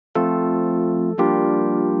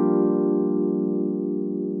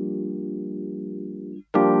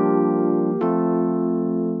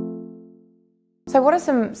So what are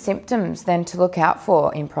some symptoms then to look out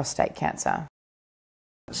for in prostate cancer?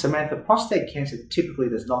 Samantha, prostate cancer typically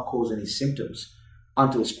does not cause any symptoms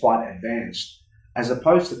until it's quite advanced, as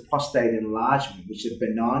opposed to prostate enlargement, which is a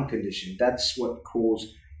benign condition. That's what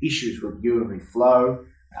causes issues with urinary flow,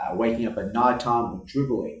 waking up at night time, or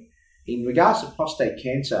dribbling. In regards to prostate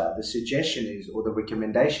cancer, the suggestion is, or the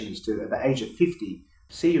recommendation is to, at the age of 50,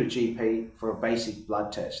 see your GP for a basic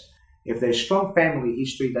blood test. If there's strong family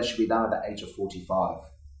history, that should be done at the age of 45.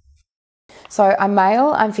 So I'm male,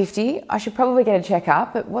 I'm 50, I should probably get a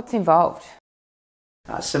checkup, but what's involved?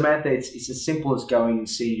 Samantha, it's as simple as going and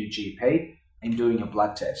seeing your GP and doing a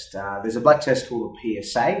blood test. There's a blood test called a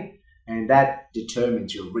PSA, and that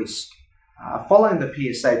determines your risk. Following the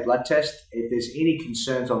PSA blood test, if there's any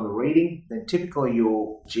concerns on the reading, then typically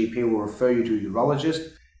your GP will refer you to a urologist,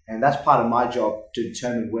 and that's part of my job to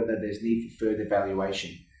determine whether there's need for further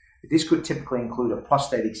evaluation. This could typically include a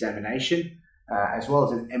prostate examination, as well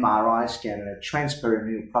as an MRI scan and a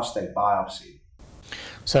transperineal prostate biopsy.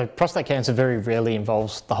 So prostate cancer very rarely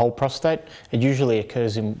involves the whole prostate. It usually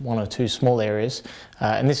occurs in one or two small areas,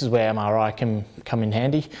 and this is where MRI can come in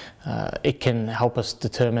handy. It can help us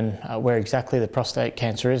determine where exactly the prostate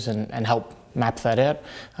cancer is and help map that out,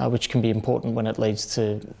 which can be important when it leads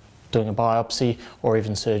to doing a biopsy or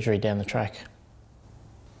even surgery down the track.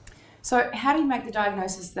 So how do you make the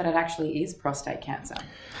diagnosis that it actually is prostate cancer?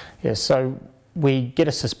 Yeah, so we get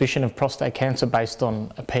a suspicion of prostate cancer based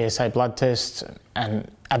on a PSA blood test, an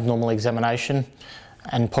abnormal examination,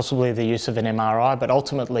 and possibly the use of an MRI, but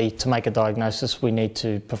ultimately to make a diagnosis we need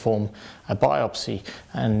to perform a biopsy,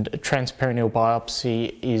 and a transperineal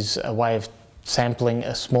biopsy is a way of sampling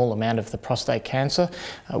a small amount of the prostate cancer.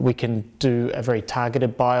 We can do a very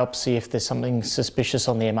targeted biopsy if there's something suspicious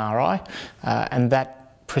on the MRI, and that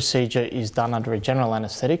procedure is done under a general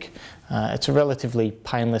anaesthetic. It's a relatively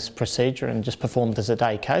painless procedure and just performed as a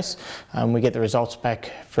day case. We get the results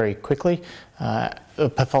back very quickly. The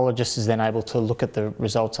pathologist is then able to look at the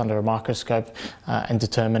results under a microscope and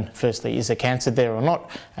determine, firstly, is there cancer there or not,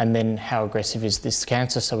 and then how aggressive is this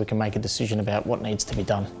cancer, so we can make a decision about what needs to be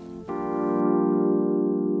done.